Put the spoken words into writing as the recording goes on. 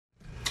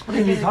What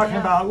are you talking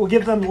about? We'll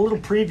give them a little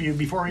preview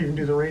before we even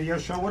do the radio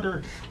show. What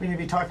are we going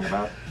to be talking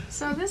about?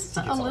 So this is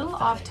a little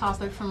off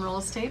topic from real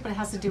estate, but it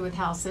has to do with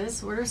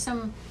houses. What are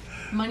some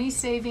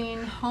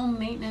money-saving home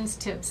maintenance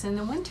tips in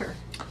the winter?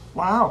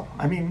 Wow.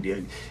 I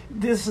mean,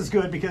 this is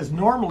good because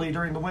normally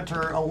during the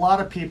winter, a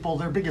lot of people,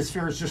 their biggest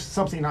fear is just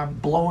something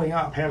not blowing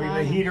up, having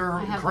the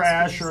heater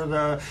crash or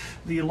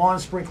the lawn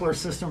sprinkler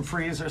system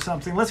freeze or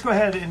something. Let's go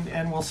ahead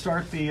and we'll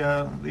start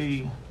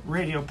the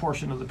radio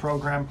portion of the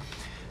program.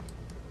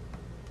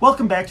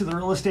 Welcome back to the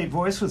Real Estate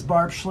Voice with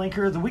Barb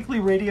Schlinker, the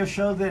weekly radio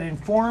show that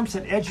informs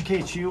and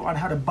educates you on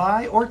how to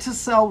buy or to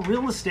sell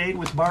real estate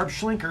with Barb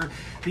Schlinker,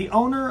 the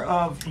owner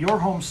of Your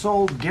Home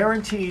Sold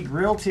Guaranteed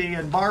Realty.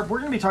 And Barb, we're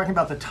going to be talking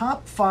about the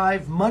top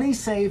 5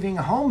 money-saving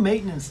home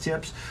maintenance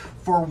tips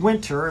for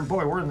winter. And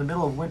boy, we're in the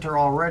middle of winter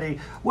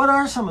already. What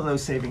are some of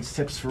those savings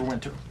tips for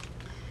winter?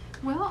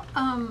 Well,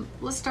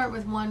 let's start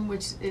with one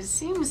which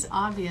seems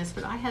obvious,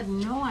 but I had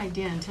no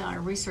idea until I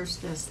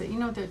researched this, that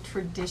the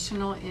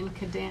traditional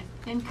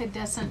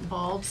incandescent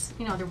bulbs,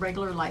 the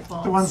regular light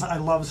bulbs. The ones I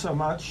love so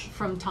much.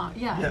 From Tom,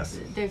 yeah, yes.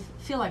 They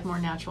feel like more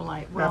natural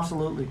light. Well,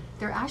 absolutely.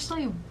 They're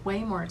actually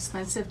way more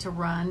expensive to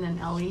run than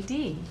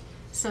LED.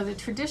 So the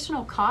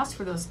traditional cost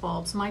for those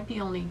bulbs might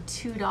be only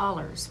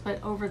 $2,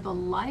 but over the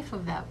life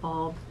of that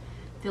bulb,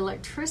 the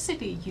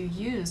electricity you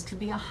use could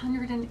be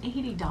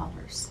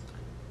 $180.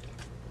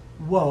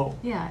 Whoa.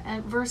 Yeah,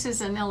 and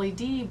versus an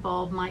LED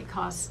bulb might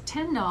cost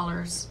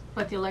 $10,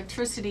 but the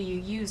electricity you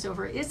use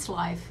over its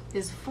life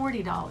is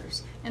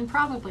 $40, and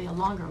probably a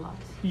longer life.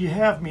 You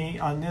have me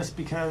on this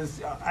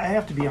because I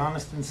have to be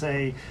honest and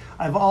say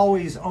I've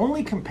always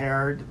only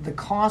compared the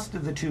cost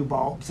of the two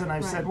bulbs, and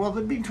I've said, well,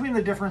 between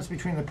the difference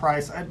between the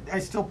price, I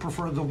still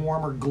prefer the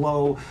warmer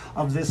glow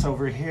of this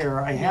over here.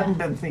 I hadn't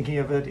been thinking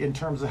of it in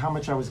terms of how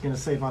much I was going to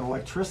save on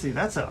electricity.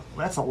 That's a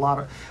lot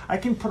of. I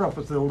can put up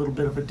with a little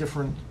bit of a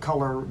different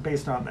color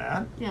based on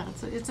that. Yeah,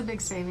 it's a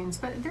big savings,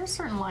 but there are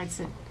certain lights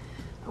that.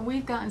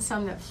 We've gotten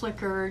some that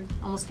flickered,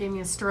 almost gave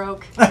me a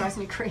stroke, drives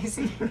me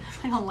crazy.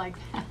 I don't like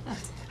that.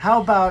 How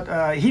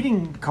about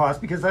heating costs?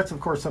 Because that's, of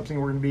course, something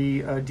we're going to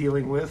be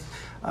dealing with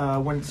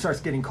when it starts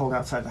getting cold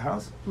outside the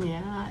house.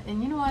 Yeah,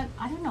 and you know what?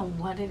 I don't know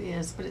what it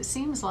is, but it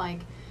seems like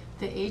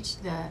the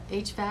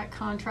HVAC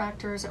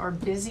contractors are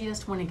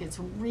busiest when it gets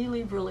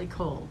really, really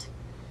cold.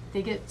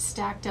 They get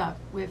stacked up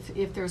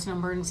if there's an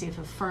emergency, if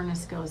a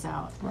furnace goes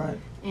out. Right.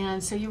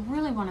 And so you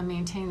really want to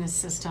maintain this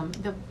system.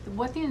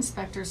 What the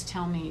inspectors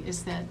tell me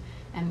is that,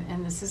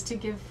 and this is to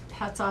give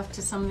hats off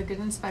to some of the good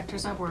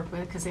inspectors I've worked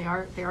with, because they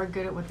are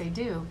good at what they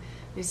do.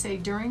 They say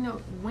during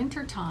the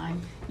winter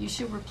time, you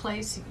should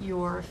replace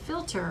your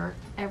filter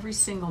every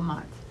single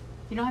month.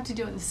 You don't have to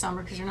do it in the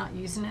summer because you're not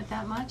using it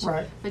that much.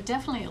 Right. But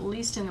definitely at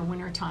least in the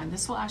winter time.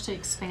 This will actually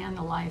expand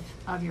the life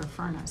of your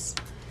furnace.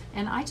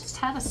 And I just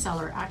had a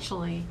seller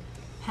actually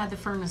had the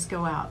furnace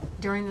go out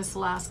during this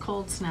last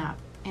cold snap.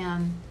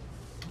 And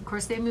of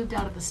course they moved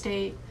out of the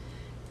state,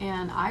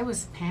 and I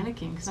was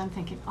panicking because I'm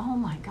thinking, oh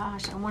my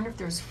gosh, I wonder if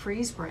there's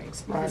freeze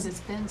breaks because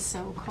it's been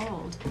so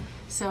cold.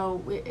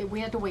 So we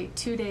had to wait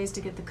 2 days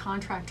to get the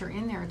contractor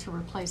in there to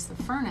replace the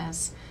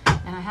furnace,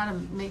 and I had to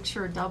make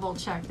sure, double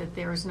check that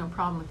there was no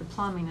problem with the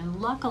plumbing,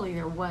 and luckily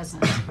there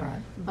wasn't.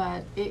 Right.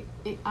 But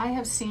I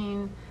have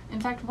seen. In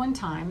fact, one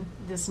time,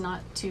 this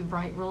not too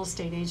bright real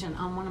estate agent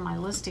on one of my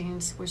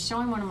listings was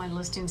showing one of my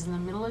listings in the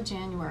middle of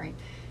January.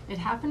 It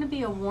happened to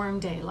be a warm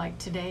day like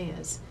today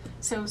is.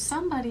 So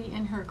somebody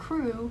in her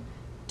crew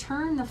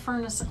turned the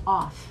furnace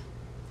off,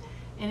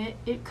 and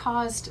it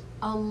caused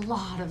a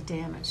lot of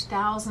damage,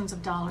 thousands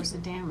of dollars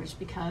of damage,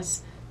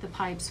 because the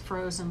pipes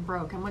froze and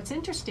broke. And what's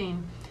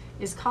interesting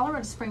is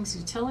Colorado Springs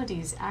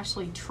Utilities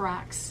actually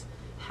tracks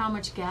how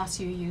much gas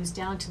you use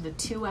down to the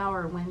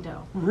 2-hour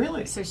window.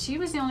 Really? So she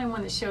was the only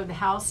one that showed the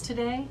house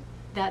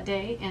that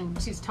day,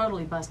 and she's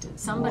totally busted.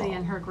 Somebody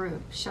in her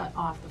group shut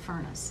off the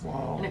furnace.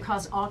 Wow. And it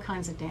caused all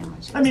kinds of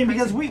damage. I mean,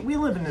 because we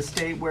live in a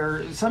state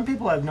where some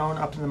people I've known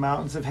up in the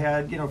mountains have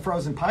had,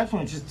 frozen pipes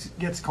when it just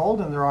gets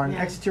cold and they're on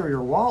an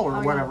exterior wall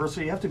or whatever,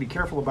 so you have to be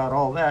careful about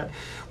all that.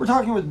 We're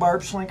talking with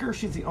Barb Schlinker.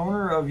 She's the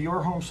owner of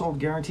Your Home Sold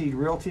Guaranteed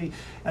Realty.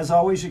 As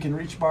always, you can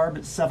reach Barb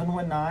at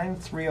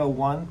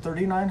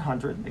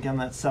 719-301-3900. Again,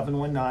 that's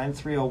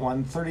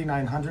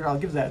 719-301-3900. I'll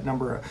give that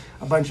number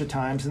a bunch of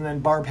times. And then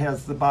Barb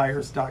has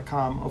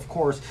thebuyers.com. Of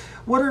course.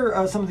 What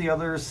are some of the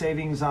other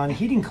savings on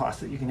heating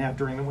costs that you can have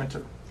during the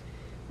winter?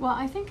 Well,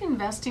 I think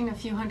investing a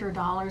few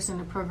 $100s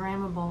in a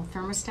programmable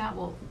thermostat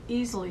will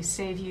easily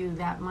save you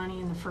that money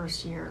in the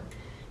first year,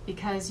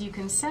 because you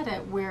can set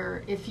it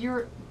where if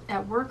you're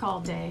at work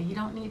all day, you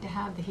don't need to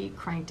have the heat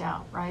cranked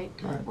out, right?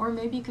 Or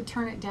maybe you could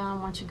turn it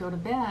down once you go to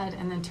bed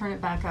and then turn it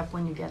back up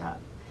when you get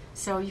up.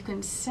 So you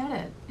can set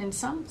it, and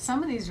some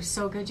of these are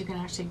so good you can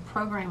actually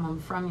program them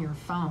from your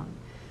phone.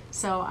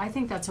 So I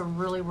think that's a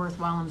really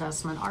worthwhile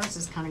investment. Ours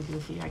is kind of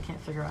goofy. I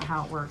can't figure out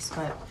how it works,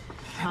 but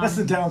that's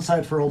the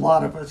downside for a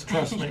lot of us,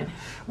 trust me.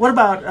 What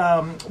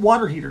about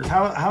water heaters?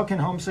 How can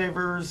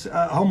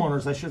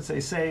homeowners, I should say,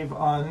 save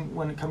on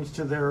when it comes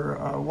to their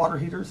water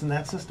heaters in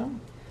that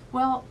system?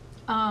 Well,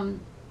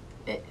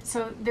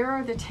 So there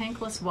are the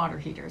tankless water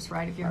heaters,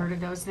 right? If you heard of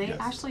those, they Yes.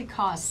 actually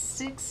cost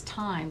 6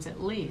 times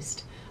at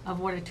least of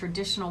what a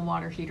traditional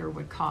water heater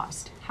would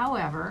cost.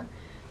 However,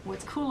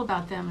 what's cool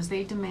about them is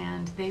they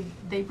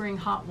bring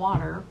hot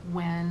water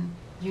when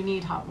you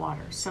need hot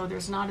water. So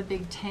there's not a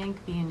big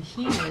tank being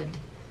heated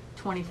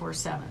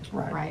 24/7,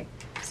 right?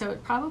 So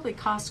it probably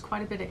costs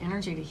quite a bit of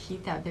energy to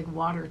heat that big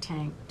water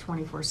tank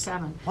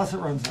 24/7. Plus it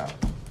runs out.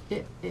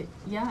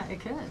 Yeah,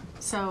 it could.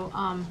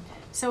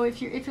 So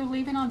if you're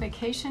leaving on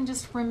vacation,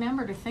 just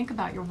remember to think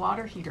about your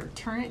water heater.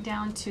 Turn it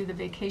down to the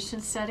vacation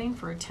setting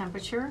for a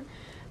temperature.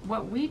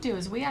 What we do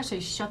is we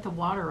actually shut the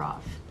water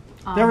off.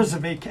 There was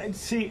a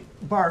see,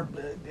 Barb,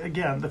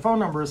 again, the phone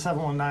number is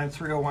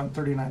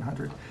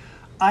 719-301-3900.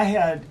 I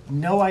had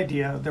no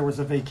idea there was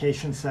a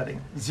vacation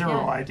setting.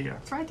 Zero idea.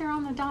 It's right there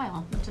on the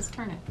dial. Just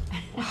turn it.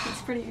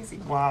 It's pretty easy.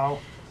 Wow.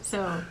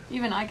 So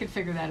even I could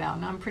figure that out,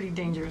 and I'm pretty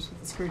dangerous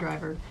with the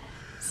screwdriver.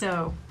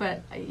 So,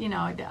 but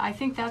I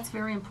think that's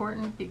very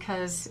important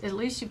because at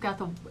least you've got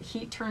the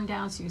heat turned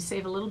down, so you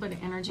save a little bit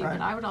of energy. Right.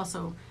 But I would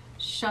also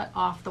shut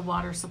off the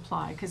water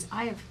supply because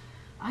I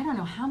don't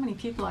know how many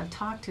people I've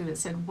talked to that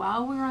said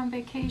while we were on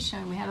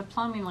vacation we had a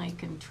plumbing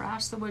leak and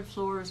trashed the wood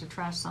floors or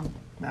trashed something.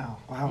 No,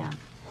 wow. Yeah.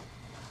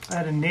 I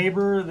had a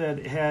neighbor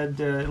that had,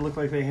 it looked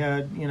like they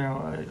had,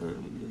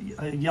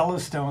 a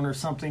Yellowstone or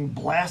something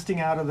blasting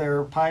out of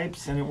their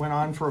pipes, and it went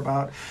on for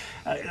about,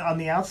 on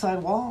the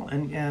outside wall,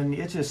 and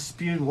it just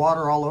spewed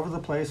water all over the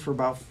place for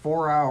about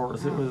 4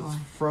 hours. It was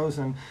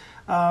frozen.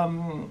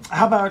 How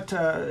about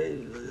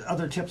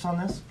other tips on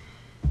this?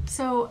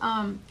 So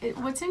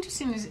what's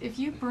interesting is if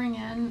you bring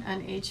in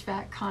an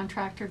HVAC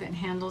contractor that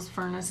handles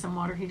furnace and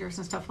water heaters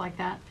and stuff like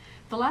that,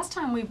 the last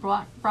time we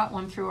brought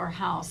one through our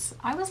house,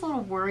 I was a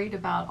little worried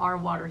about our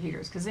water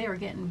heaters because they are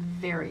getting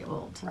very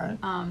old. Right.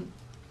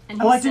 And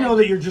I like to know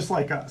that you're just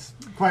like us,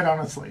 quite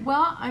honestly.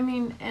 Well, I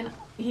mean, and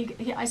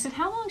I said,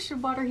 how long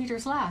should water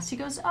heaters last? He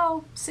goes,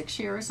 6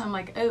 years. I'm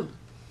like, oh,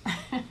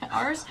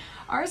 ours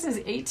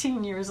is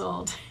 18 years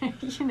old.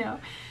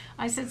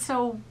 I said,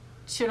 so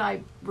should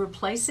I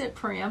replace it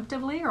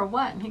preemptively or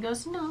what? And he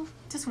goes, no,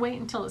 just wait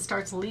until it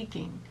starts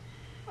leaking.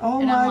 Oh,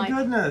 and my I'm like,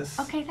 goodness.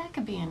 Okay, that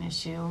could be an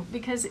issue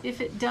because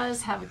if it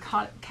does have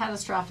a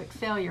catastrophic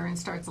failure and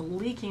starts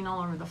leaking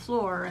all over the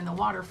floor and the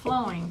water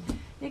flowing,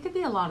 it could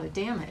be a lot of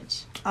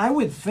damage. I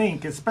would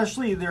think,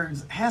 especially there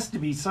has to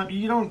be some,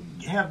 you don't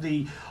have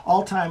the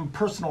all-time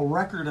personal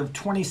record of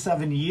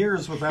 27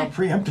 years without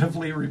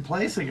preemptively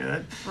replacing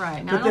it.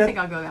 Right. Now, I don't think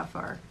I'll go that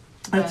far.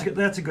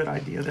 That's a good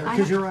idea there,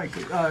 because you're right.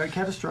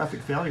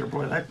 Catastrophic failure,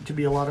 boy, that could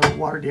be a lot of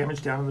water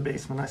damage down in the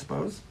basement, I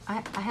suppose.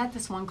 I had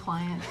this one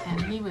client,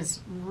 and he was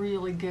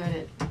really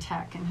good at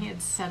tech, and he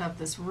had set up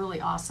this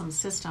really awesome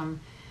system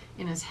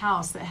in his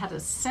house that had a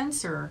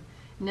sensor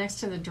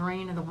next to the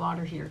drain of the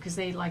water heater, because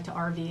they like to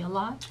RV a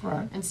lot.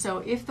 Right. And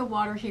so if the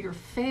water heater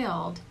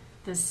failed,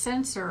 the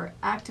sensor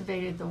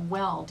activated the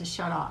well to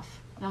shut off.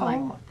 And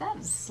I'm like, that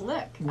is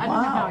slick. I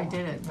don't know how he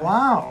did it.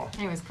 Wow.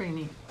 Anyway, it's pretty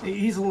neat.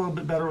 He's a little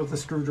bit better with the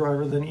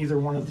screwdriver than either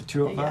one of the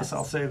two of us,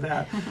 I'll say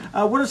that.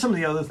 What are some of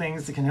the other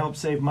things that can help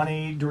save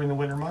money during the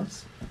winter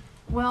months?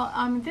 Well,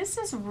 this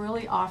is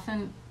really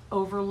often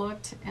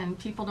overlooked and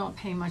people don't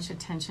pay much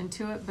attention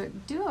to it,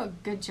 but do a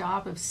good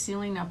job of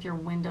sealing up your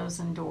windows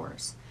and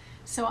doors.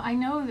 So I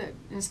know that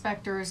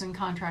inspectors and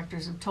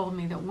contractors have told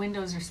me that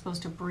windows are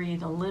supposed to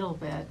breathe a little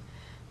bit.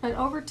 But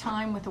over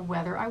time with the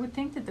weather, I would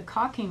think that the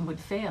caulking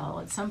would fail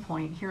at some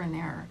point here and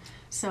there.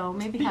 So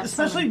maybe have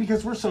especially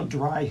because we're so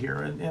dry here,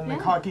 and the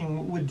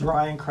caulking would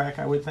dry and crack,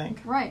 I would think.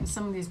 Right, and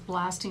some of these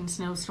blasting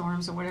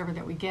snowstorms or whatever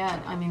that we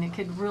get, I mean, it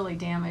could really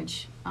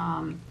damage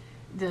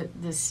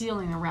the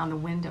ceiling around the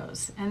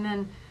windows. And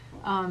then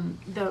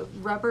the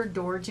rubber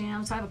door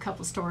jambs, I have a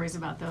couple stories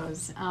about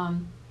those.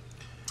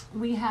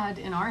 We had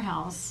in our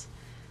house,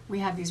 we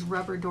had these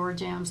rubber door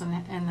jambs and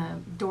the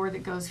door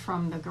that goes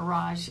from the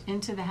garage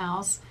into the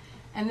house.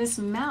 And this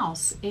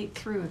mouse ate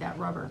through that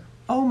rubber.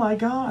 Oh my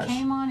gosh.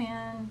 Came on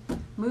in,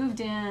 moved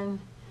in.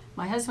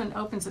 My husband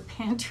opens a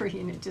pantry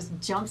and it just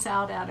jumps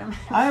out at him.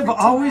 I have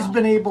always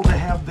been able to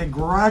have the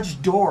garage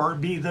door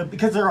be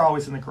because they're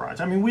always in the garage.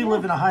 I mean, we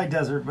live in a high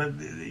desert, but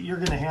you're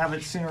going to have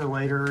it sooner or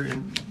later,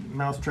 and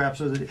mouse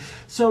traps.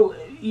 So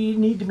you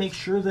need to make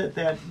sure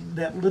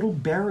that little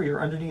barrier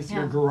underneath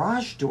your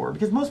garage door,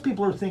 because most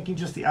people are thinking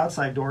just the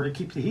outside door to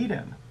keep the heat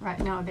in. Right.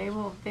 No, they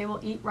will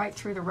eat right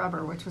through the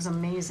rubber, which was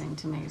amazing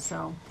to me.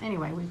 So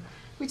anyway,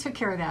 we took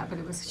care of that, but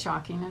it was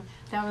shocking.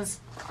 That was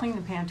clean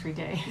the pantry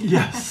day.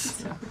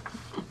 Yes.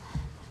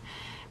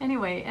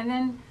 Anyway, and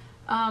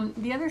then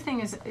the other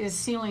thing is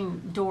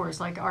sealing doors,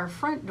 like our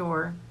front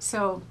door.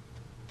 So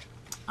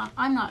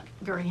I'm not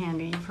very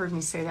handy. You've heard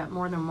me say that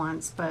more than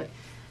once, but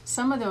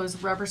some of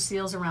those rubber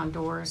seals around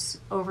doors,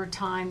 over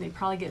time, they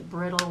probably get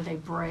brittle, they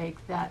break,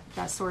 that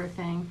sort of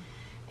thing.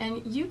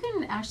 And you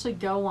can actually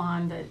go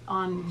on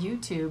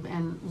YouTube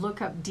and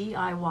look up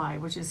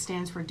DIY, which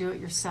stands for Do It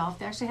Yourself.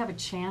 They actually have a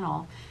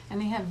channel, and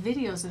they have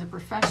videos of the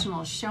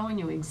professionals showing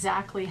you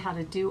exactly how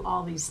to do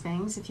all these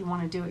things if you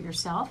want to do it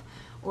yourself.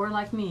 Or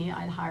like me,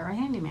 I'd hire a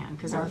handyman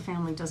because our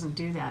family doesn't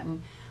do that.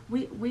 And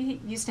we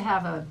used to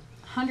have a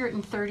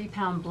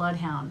 130-pound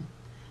bloodhound.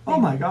 Oh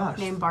my gosh.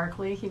 Named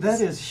Barkley.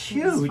 That is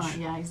huge.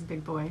 Yeah, he's a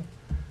big boy.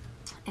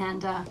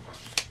 And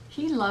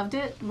he loved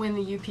it when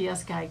the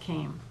UPS guy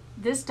came.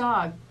 This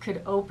dog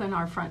could open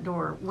our front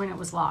door when it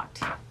was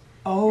locked.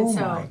 Oh and so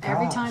my gosh.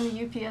 every time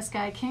the UPS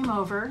guy came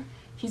over,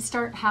 he'd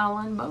start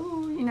howling,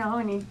 "Boo," you know,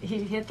 and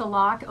he'd hit the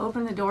lock,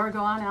 open the door,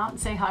 go on out and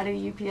say hi to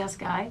the UPS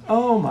guy.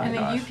 Oh my And the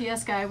gosh.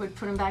 UPS guy would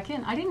put him back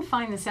in. I didn't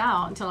find this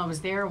out until I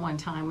was there one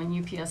time when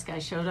UPS guy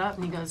showed up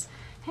and he goes,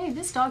 "Hey,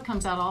 this dog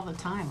comes out all the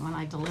time when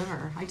I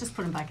deliver. I just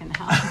put him back in the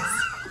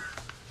house."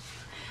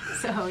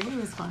 So he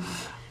was funny.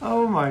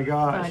 Oh my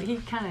gosh. But he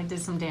kind of did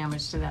some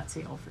damage to that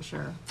seal for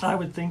sure. I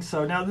would think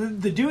so. Now,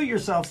 the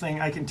do-it-yourself thing,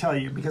 I can tell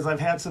you, because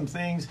I've had some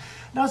things,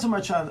 not so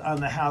much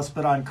on the house,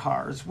 but on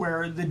cars,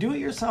 where the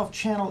do-it-yourself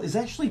channel is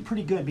actually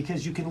pretty good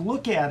because you can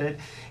look at it,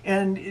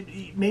 and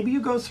maybe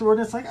you go through it,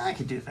 and it's like, I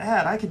could do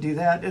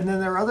that, and then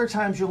there are other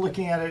times you're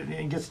looking at it, and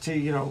it gets to,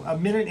 a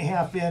minute and a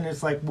half in,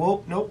 it's like,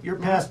 whoa, nope, you're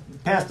past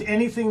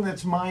anything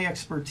that's my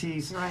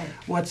expertise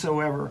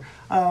whatsoever.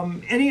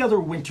 Any other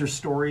winter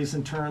stories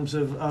in terms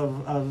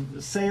of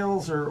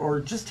sales or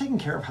just taking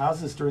care of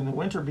houses during the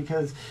winter?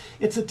 Because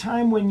it's a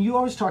time when you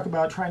always talk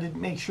about trying to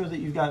make sure that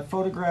you've got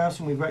photographs,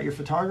 and we've got your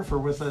photographer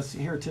with us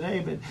here today,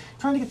 but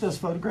trying to get those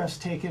photographs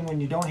taken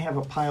when you don't have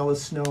a pile of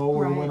snow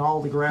or when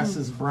all the grass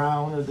is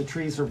brown or the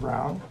trees are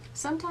brown.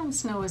 Sometimes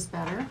snow is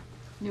better.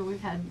 We've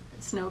had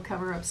snow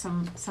cover up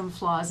some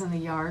flaws in the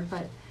yard,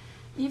 but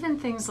even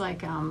things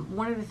like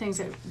one of the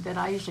things that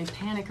I usually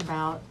panic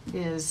about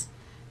is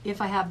if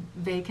I have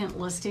vacant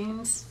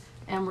listings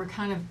and we're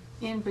kind of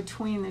in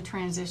between the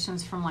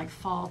transitions from like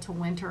fall to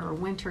winter or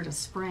winter to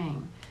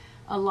spring,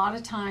 a lot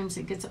of times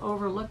it gets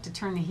overlooked to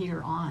turn the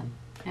heater on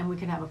and we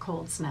could have a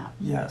cold snap.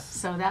 Yes.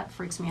 So that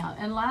freaks me out.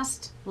 And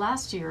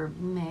last year,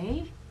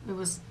 May, it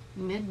was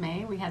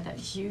mid-May, we had that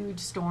huge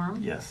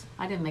storm. Yes.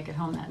 I didn't make it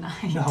home that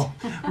night. No,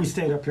 we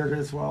stayed up here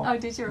as well. Oh,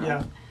 did you really?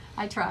 Yeah.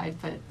 I tried,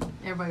 but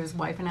everybody was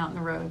wiping out in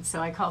the road, so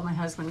I called my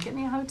husband, "Get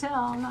me a hotel,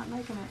 I'm not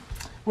making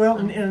it." Well,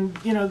 and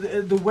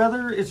the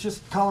weather, it's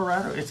just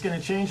Colorado. It's going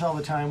to change all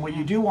the time. What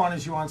you do want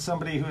is you want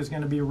somebody who is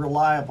going to be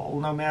reliable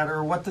no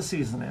matter what the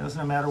season is,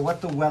 no matter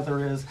what the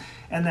weather is,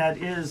 and that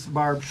is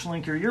Barb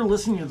Schlinker. You're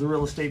listening to The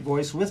Real Estate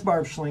Voice with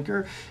Barb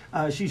Schlinker.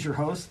 She's your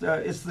host.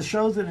 It's the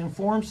show that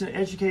informs and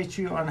educates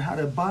you on how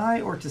to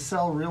buy or to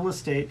sell real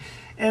estate.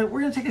 And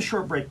we're going to take a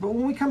short break, but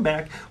when we come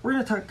back, we're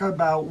going to talk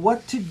about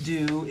what to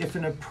do if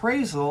an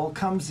appraisal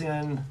comes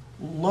in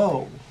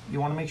low. You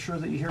want to make sure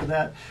that you hear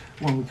that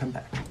when we come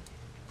back.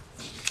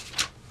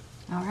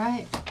 All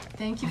right.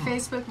 Thank you,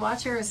 Facebook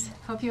watchers.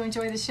 Hope you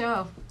enjoy the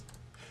show.